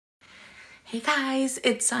Hey guys,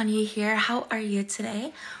 it's Sonya here. How are you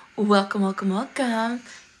today? Welcome.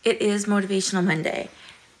 It is Motivational Monday,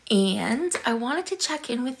 and I wanted to check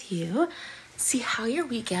in with you, see how your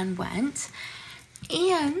weekend went,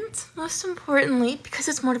 and most importantly, because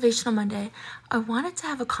it's Motivational Monday, I wanted to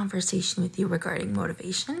have a conversation with you regarding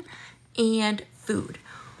motivation and food.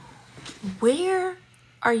 Where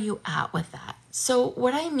are you at with that? So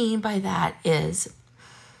what I mean by that is,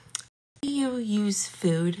 do you use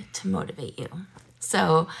food to motivate you?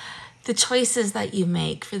 So the choices that you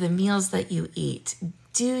make for the meals that you eat,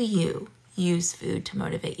 do you use food to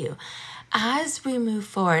motivate you? As we move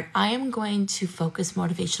forward, I am going to focus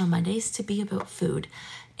Motivational Mondays to be about food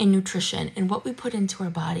and nutrition and what we put into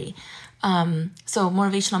our body. So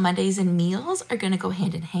Motivational Mondays and meals are going to go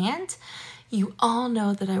hand in hand. You all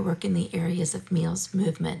know that I work in the areas of meals,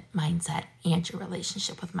 movement, mindset, and your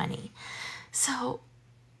relationship with money. So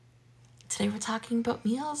today we're talking about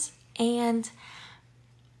meals and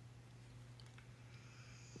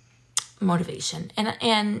motivation.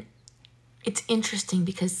 And it's interesting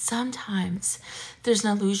because sometimes there's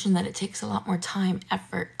an illusion that it takes a lot more time,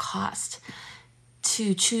 effort, cost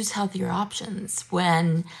to choose healthier options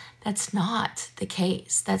when that's not the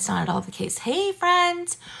case. That's not at all the case. Hey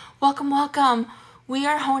friends, welcome. We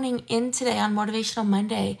are honing in today on Motivational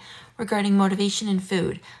Monday regarding motivation and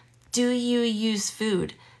food. Do you use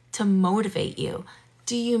food to motivate you?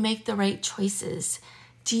 Do you make the right choices?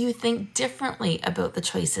 Do you think differently about the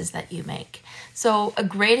choices that you make? So a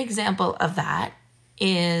great example of that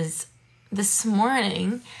is this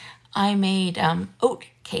morning I made oat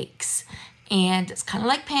cakes, and it's kind of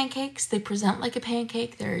like pancakes. They present like a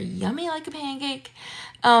pancake. They're yummy like a pancake,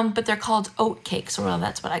 but they're called oat cakes, or well,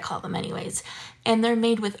 that's what I call them anyways. And they're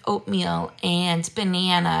made with oatmeal and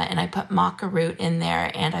banana, and I put maca root in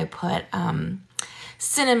there, and I put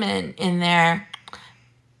cinnamon in there,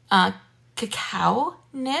 cacao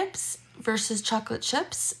nibs versus chocolate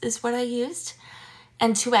chips is what I used,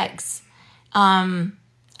 and 2 eggs.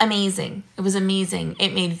 Amazing. It was amazing.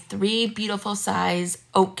 It made 3 beautiful size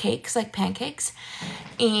oat cakes, like pancakes,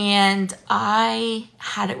 and I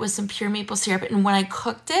had it with some pure maple syrup. And when I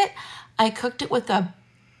cooked it with a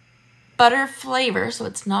butter flavor, so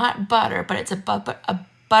it's not butter, but it's a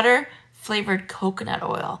butter flavored coconut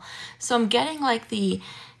oil. So I'm getting like the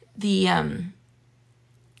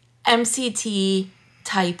MCT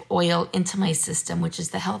type oil into my system, which is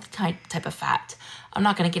the healthy type of fat. I'm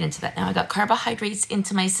not going to get into that now. I got carbohydrates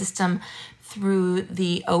into my system through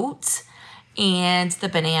the oats and the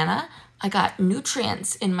banana. I got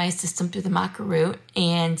nutrients in my system through the maca root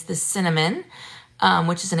and the cinnamon,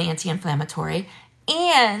 which is an anti-inflammatory,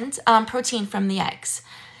 and protein from the eggs.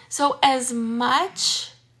 So as much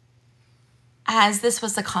as this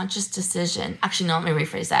was a conscious decision, actually, no, let me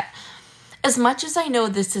rephrase that. As much as I know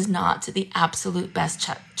this is not the absolute best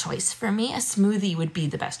choice for me, a smoothie would be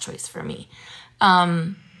the best choice for me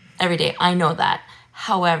every day. I know that.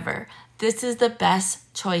 However, this is the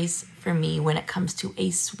best choice for me when it comes to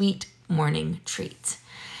a sweet morning treat.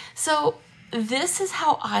 So this is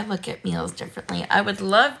how I look at meals differently. I would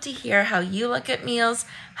love to hear how you look at meals,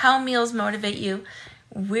 how meals motivate you,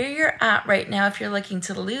 where you're at right now. If you're looking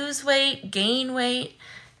to lose weight, gain weight,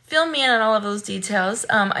 fill me in on all of those details.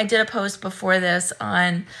 I did a post before this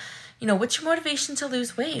on, what's your motivation to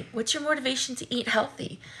lose weight? What's your motivation to eat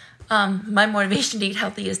healthy? My motivation to eat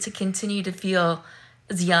healthy is to continue to feel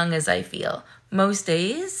as young as I feel. Most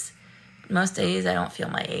days I don't feel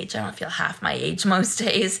my age. I don't feel half my age most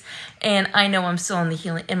days. And I know I'm still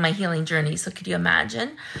in my healing journey. So could you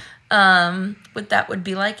imagine what that would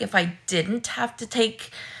be like if I didn't have to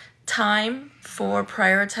take time for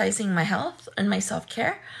prioritizing my health and my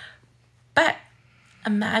self-care? But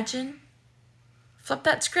imagine, flip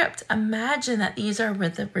that script. Imagine that these are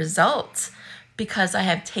the results because I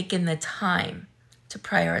have taken the time to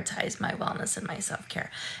prioritize my wellness and my self-care.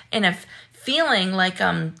 And if feeling like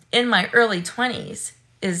I'm in my early 20s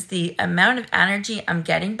is the amount of energy I'm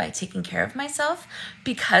getting by taking care of myself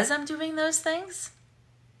because I'm doing those things,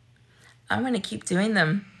 I'm going to keep doing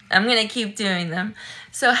them.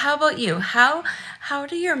 So how about you? How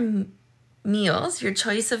do your meals, your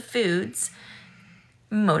choice of foods,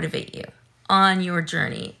 motivate you on your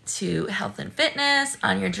journey to health and fitness,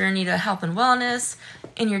 on your journey to health and wellness,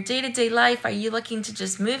 in your day-to-day life? Are you looking to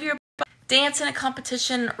just move your body, dance in a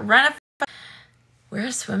competition, run wear a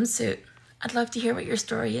swimsuit? I'd love to hear what your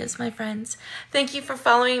story is, my friends. Thank you for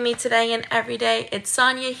following me today and every day. It's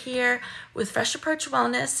Sonya here with Fresh Approach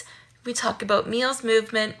Wellness. We talk about meals,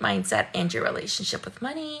 movement, mindset, and your relationship with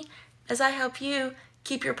money as I help you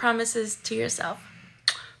keep your promises to yourself.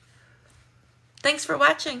 Thanks for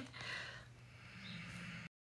watching.